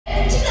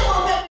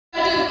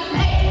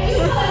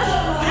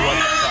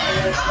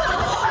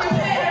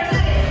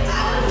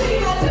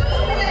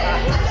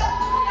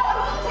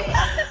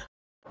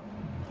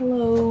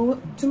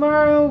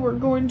tomorrow we're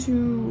going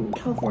to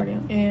California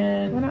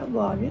and we're not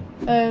vlogging.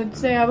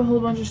 Today I have a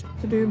whole bunch of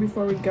shit to do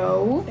before we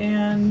go.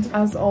 And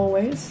as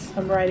always,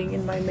 I'm writing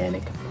in my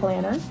manic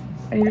planner.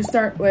 I need to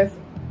start with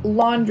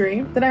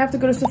laundry. Then I have to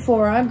go to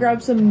Sephora,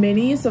 grab some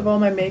minis of all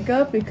my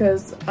makeup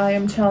because I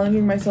am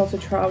challenging myself to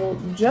travel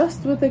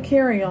just with a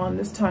carry-on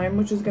this time,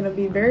 which is going to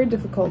be very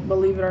difficult,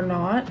 believe it or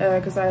not,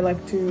 because I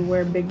like to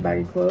wear big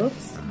baggy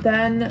clothes.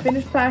 Then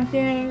finish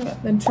packing,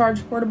 then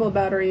charge portable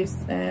batteries,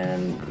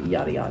 and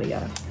yada yada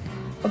yada.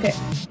 Okay.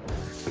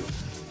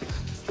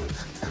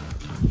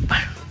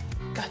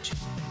 Gotcha.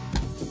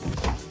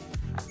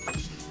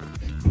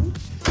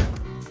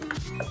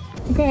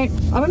 Okay,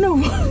 I don't know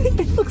why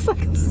it looks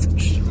like I'm so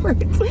short.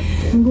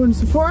 I'm going to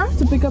Sephora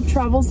to pick up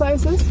travel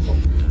sizes.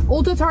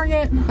 Ulta,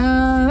 Target,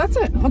 that's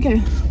it.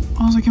 Okay.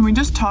 Also, can we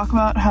just talk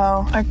about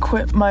how I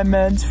quit my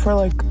meds for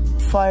like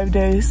 5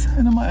 days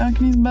and then my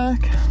acne's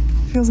back?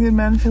 Feels good,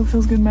 man.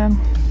 Feels good, man.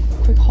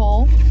 Quick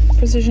haul.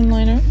 Precision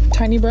liner,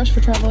 tiny brush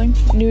for traveling,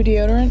 new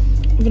deodorant,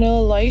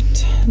 vanilla light,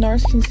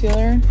 NARS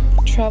concealer,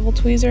 travel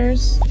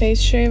tweezers, face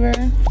shaver,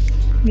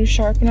 new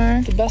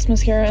sharpener, the best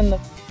mascara in the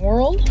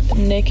world,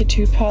 Naked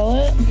 2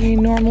 palette, a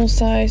normal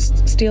sized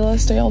Stila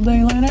Stay All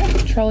Day liner,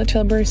 Charlotte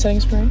Tilbury setting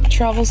spray,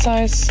 travel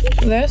size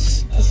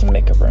this is a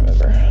makeup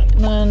remover,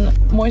 and then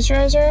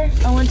moisturizer.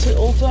 I went to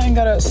Ulta and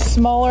got a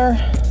smaller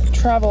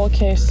travel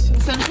case.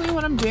 Essentially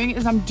what I'm doing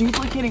is I'm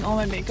duplicating all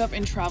my makeup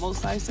in travel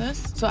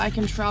sizes so I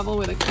can travel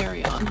with a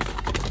carry-on.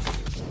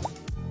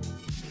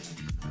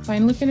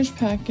 Finally finished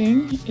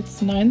packing.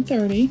 It's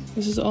 9:30.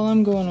 This is all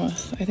I'm going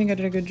with. I think I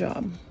did a good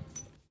job.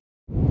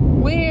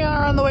 We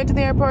are on the way to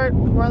the airport.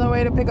 We're on the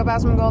way to pick up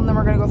Asmongold and then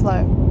we're gonna go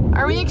fly.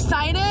 Are we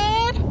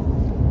excited?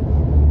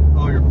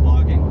 Oh, you're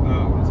vlogging.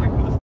 Oh, it's like,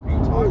 who the f are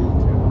you talking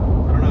to?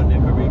 I don't know,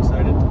 Nick, are we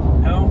excited?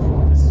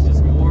 No, this is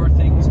just more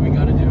things we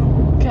gotta do.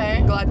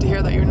 Okay, glad to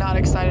hear that you're not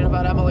excited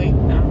about Emily.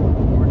 No,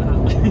 we're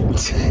not.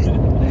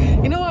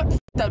 You know what? F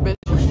that bitch.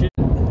 Oh shit,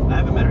 I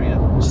haven't met her yet.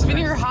 She's been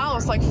in your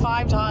house like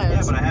 5 times.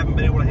 Yeah, but I haven't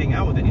been able to hang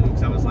out with anyone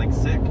because I was like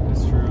sick.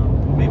 That's true.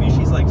 Maybe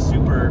she's like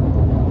super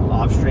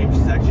off stream.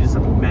 She's actually just a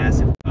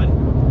massive,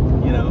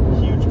 you know,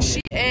 huge.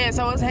 She is.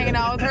 I was hanging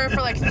out with her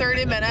for like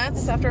 30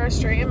 minutes after our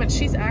stream, and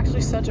she's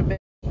actually such a bitch.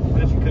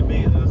 But she could be.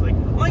 And I was like,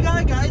 oh my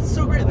god, guys, it's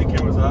so great. And the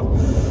camera's off.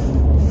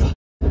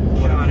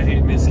 God, I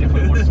hate Mizkif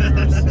with more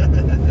screws.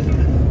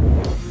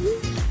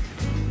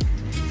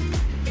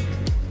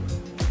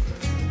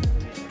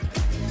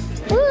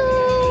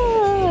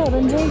 I've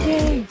been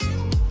drinking.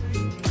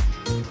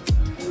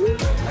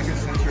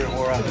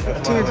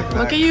 Dude,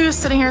 look at you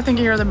sitting here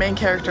thinking you're the main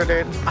character,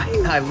 dude.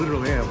 I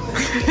literally am.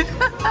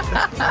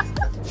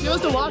 He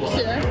wants to watch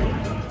here.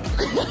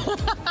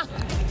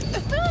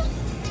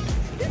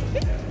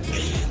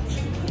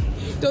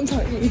 Don't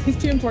talk to me. He's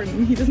too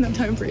important. He doesn't have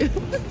time for you.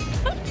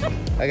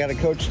 I got a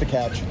coach to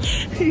catch.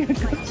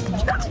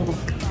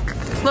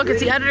 Look, it's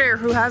the editor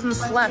who hasn't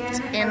slept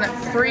in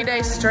 3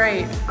 days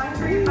straight.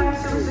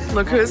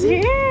 Look who's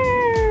here.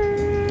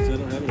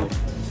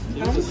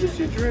 How much did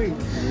she drink?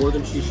 More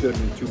than she should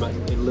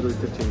in literally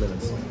 15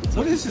 minutes.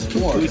 What is this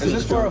for? Is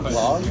this for a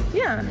vlog?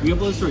 Yeah. We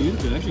upload this to our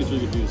YouTube. Actually, it's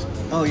really good views.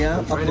 Oh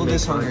yeah? Upload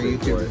this on our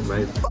YouTube.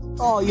 Right?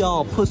 Oh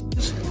y'all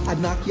pussies. I'd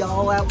knock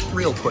y'all out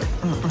real quick.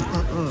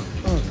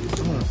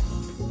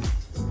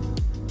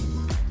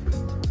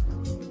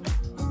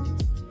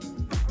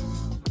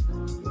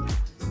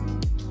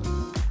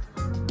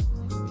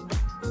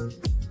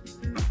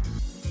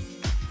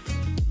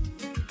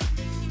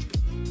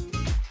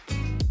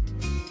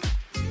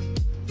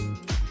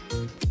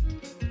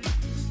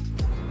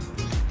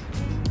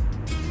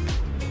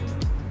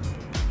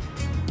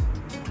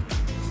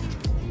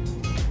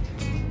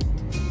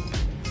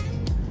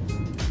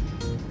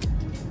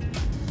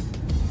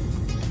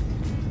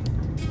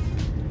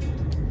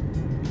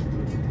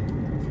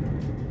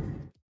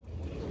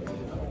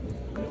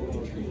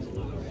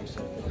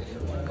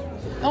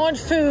 I want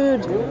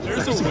food.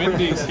 There's a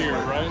Wendy's here,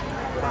 right?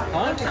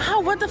 Huh?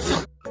 Ow, what the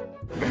fuck?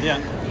 Yeah.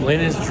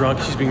 Malena is drunk.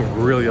 She's being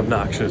really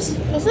obnoxious.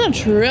 That's not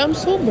true. I'm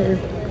sober.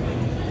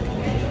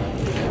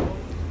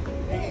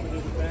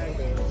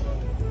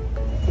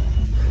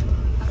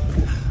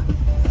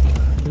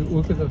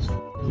 Look at those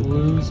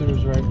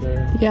losers right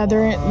there. Yeah,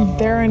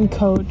 they're in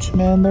coach,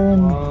 man. They're in.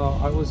 Oh,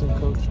 I was in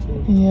coach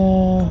too.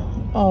 Yeah.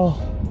 Oh.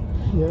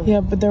 Yeah. Yeah,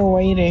 but they're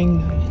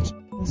waiting.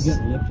 What's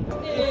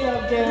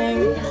up,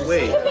 gang?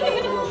 Wait.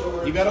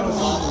 You got on the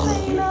phone?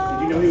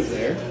 Did you know he was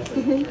there?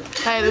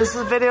 Hey, this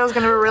video is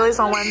going to be released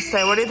on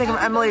Wednesday. What do you think of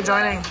Emily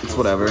joining? It's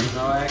whatever.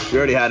 We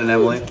already had an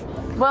Emily.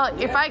 Well,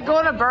 if I go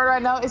on a bird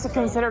right now, is it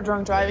considered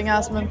drunk driving,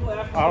 Asmon?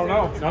 I don't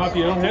know. Not if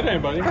you don't hit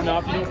anybody.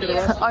 Not if you don't get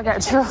arrested. Okay,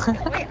 true.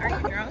 Wait, are you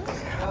drunk?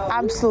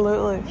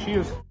 Absolutely. She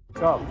is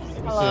up.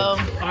 Hello.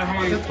 I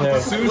hate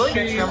sushi,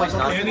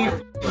 any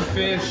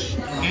fish,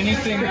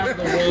 anything out of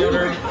the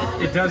water.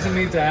 It doesn't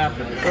need to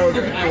happen.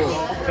 Okay, cool.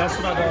 That's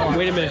what I don't.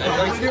 Wait a minute.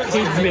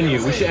 Kids menu.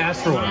 We should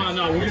ask for one.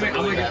 No, I'm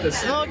gonna get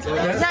this. Look, you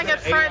can't get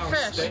fried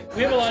fish.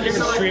 We have a lot of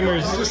different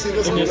streamers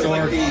in this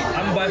org.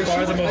 I'm by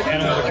far the most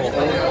analytical.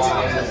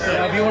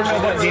 So if you want to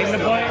know what game to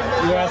play,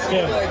 you ask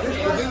him.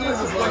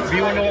 If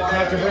you want to know what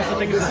controversial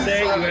things to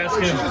say, you ask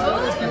him.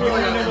 If you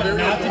want to know what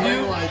not to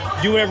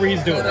do whatever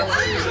he's doing.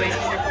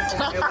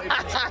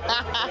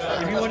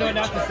 If you want to know what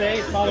not to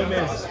say, follow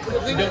Miz.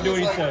 Don't do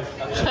what he says.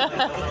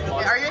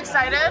 Are you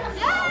excited?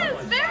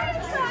 Yes, very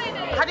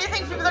excited. How do you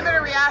think people are going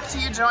to react to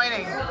you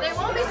joining? They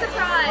won't be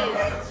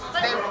surprised,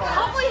 but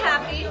hopefully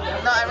happy.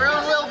 No,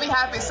 everyone will be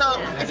happy. So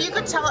if you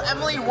could tell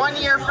Emily 1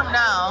 year from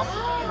now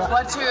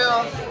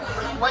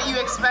what you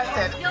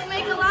expected. You'll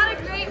make a lot of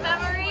great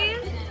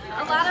memories,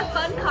 a lot of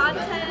fun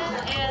content,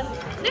 and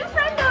new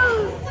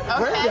friendos.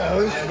 Okay.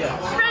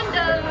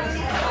 Friendos.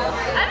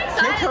 I'm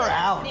excited. Kick her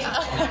out.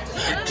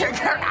 Kick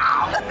her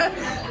out.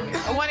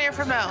 1 year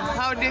from now,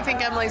 how do you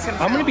think Emily's going to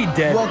feel? I'm gonna be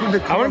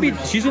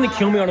dead. She's gonna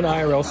kill me on an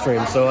IRL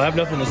stream, so I have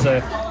nothing to say.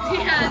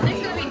 Yeah,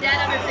 Nick's gonna be dead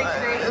under 6th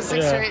grade.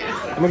 6th grade.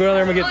 I'm gonna go down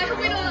there and Well, I hope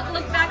we don't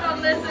look back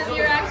on this as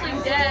you're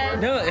actually dead.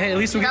 No, hey, at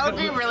least we That would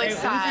be really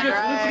sad, right?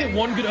 At least we get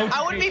one good OTK.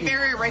 I would be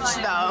very rich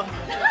though.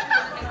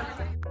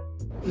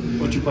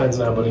 What's your plans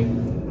now, buddy?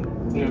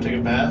 I'm gonna take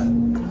a bath,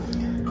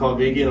 call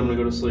Viggy, and I'm gonna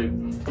go to sleep.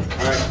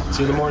 Alright,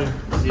 See you in the morning.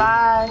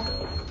 Bye.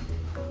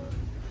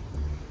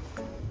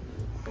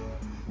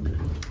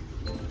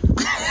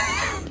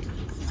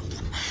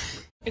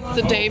 It's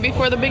the day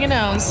before the big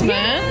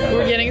announcement.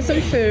 We're getting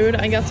some food.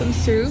 I got some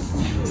soup,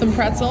 some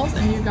pretzels,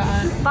 and you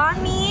got...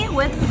 Banh mi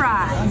with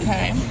fries.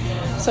 Okay.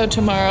 So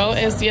tomorrow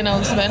is the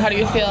announcement. How do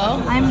you feel?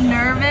 I'm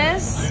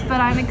nervous,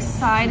 but I'm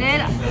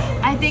excited.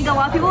 I think a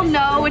lot of people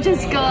know, which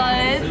is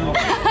good.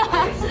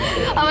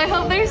 I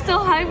hope they're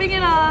still hyping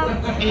it up.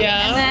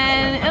 Yeah. And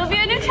then it'll be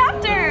a new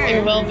chapter.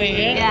 It will be.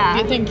 Yeah.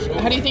 How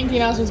do you think the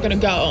announcement's gonna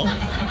go?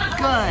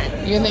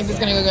 Good. You think it's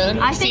gonna go good?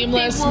 I think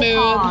Seamless, things will smooth.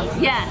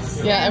 pog.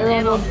 Yes. Yeah,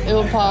 everyone it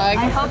will pog.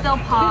 I hope they'll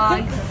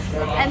pog.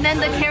 And then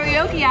the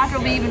karaoke after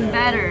will be even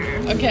better.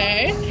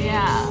 Okay.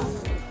 Yeah.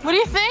 What do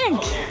you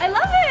think? I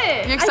love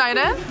it. You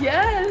excited?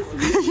 Yes.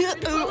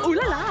 Ooh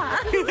la la.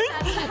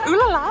 Ooh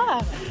la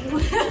la.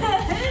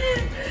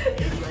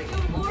 It's like a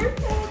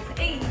vortex.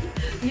 Hey.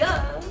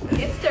 Yeah.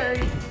 Get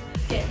stirred.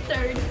 Get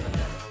stirred.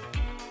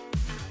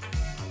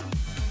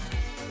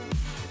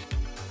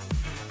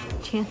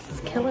 Chance is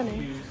killing it.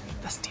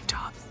 That's Steve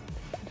Jobs.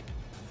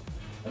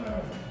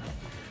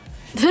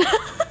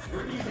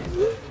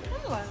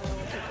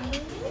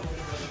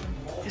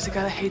 He's a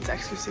guy that hates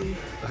ecstasy.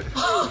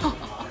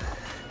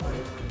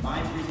 My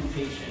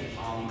presentation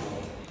on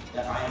goal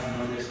that I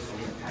have noticed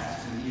over the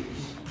past 2 years.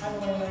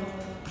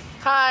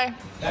 Hi.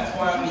 That's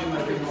why I'm doing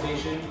my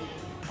presentation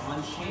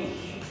on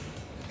change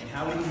and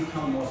how we can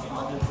become more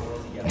positive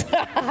together.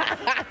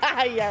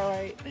 Yeah,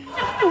 right.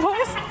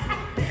 What?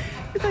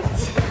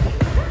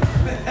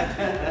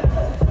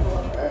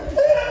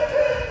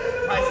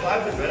 My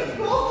slides are better than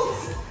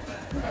those.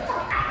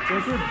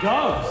 Those are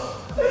doves.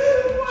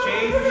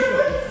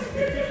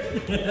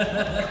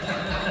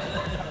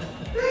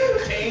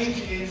 Change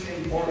is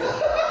important.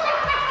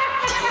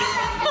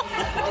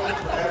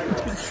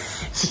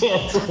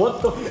 What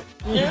the f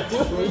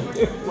are you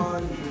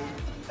doing?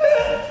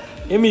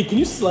 Emmy, can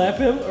you slap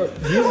him? Or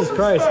Jesus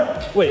Christ.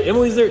 Wait,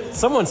 Emily's there.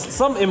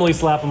 Some Emily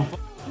slap him.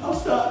 I'll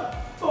stop.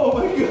 Oh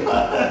my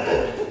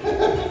god.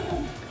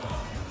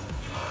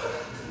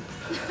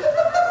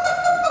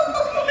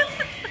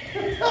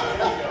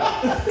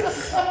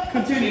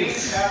 Continue.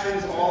 It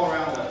happens all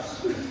around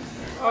us.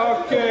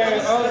 Okay.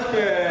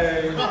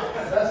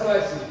 That's what I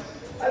see.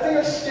 I think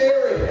it's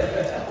scary.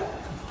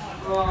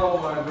 Oh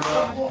my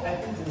god.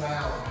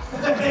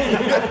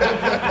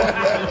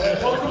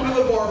 Welcome to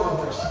the barber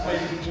horse,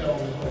 ladies and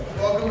gentlemen.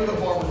 Welcome to the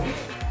barber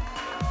horse.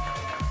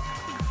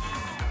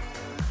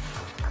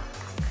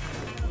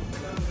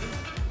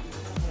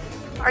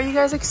 Are you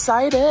guys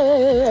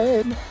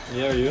excited?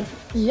 Yeah, are you?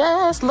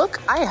 Yes, look,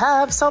 I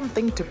have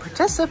something to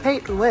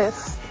participate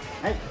with.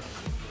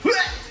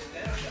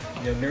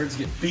 Yeah, nerds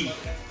get beat.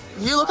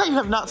 You look like you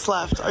have not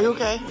slept. Are you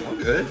okay? I'm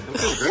good. I'm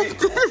feeling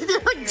great.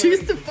 You're like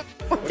juiced the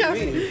fuck out.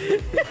 You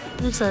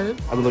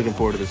excited? I've been looking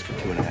forward to this for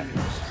 2.5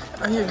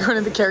 years. Are you going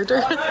into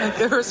character?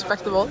 They're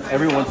respectable.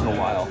 Every once in a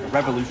while, a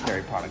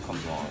revolutionary product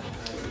comes along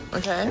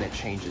and Okay. it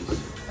changes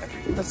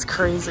everything. That's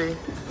crazy.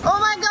 Oh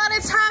my god,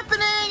 it's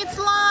happening! It's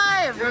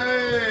live!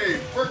 Yay!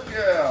 Frick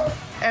yeah!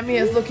 Emmy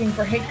is looking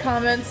for hate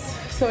comments,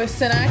 so is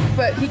Sinek,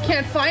 but he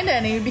can't find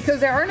any because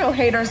there are no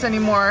haters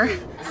anymore.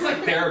 It's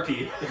like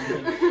therapy.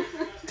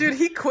 Dude,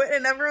 he quit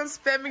and everyone's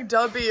spamming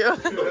W.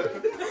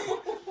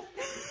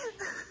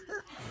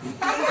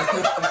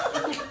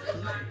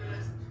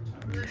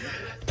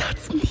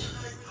 That's me.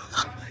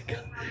 Oh my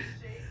god.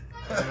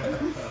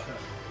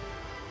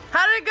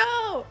 How did it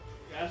go?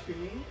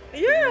 Asking me?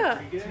 Yeah.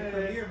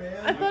 Here,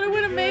 man. I thought it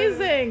went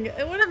amazing.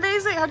 It went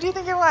amazing. How do you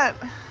think it went?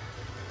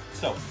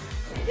 So.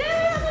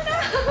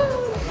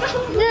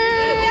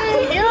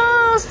 Yay!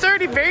 Yo,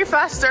 sturdy, very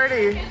fast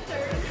sturdy.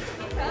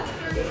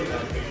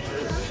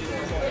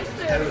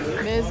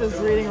 Miz is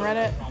reading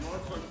Reddit.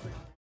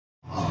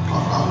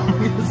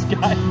 This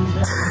guy.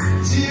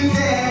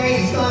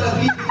 Today is gonna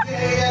be the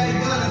day that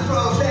we're gonna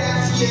throw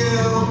back to you.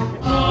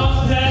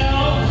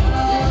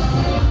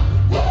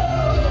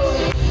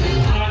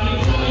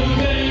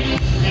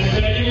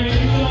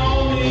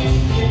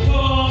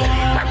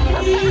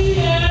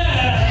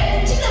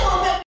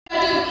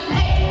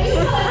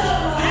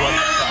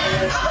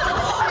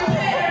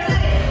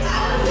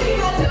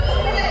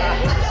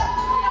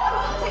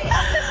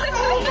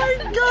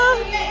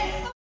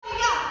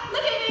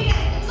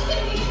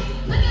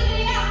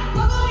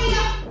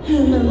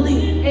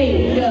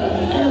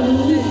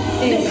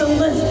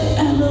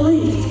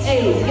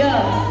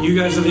 You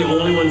guys are the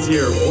only ones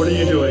here. What are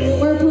you doing?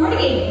 We're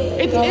partying.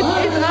 It's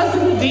us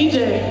and the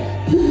DJ.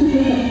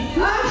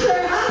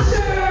 Usher.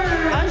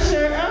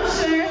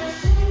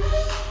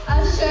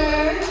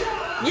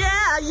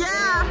 Yeah.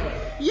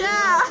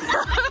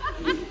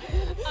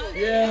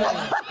 Yeah.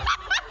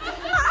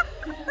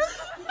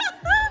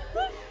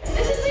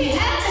 This is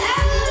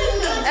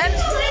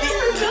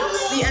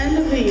the end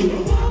of the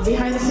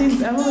behind the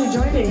scenes Emily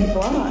joining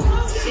vlog.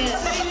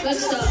 Yeah, good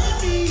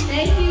stuff.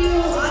 Thank you.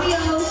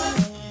 Adios.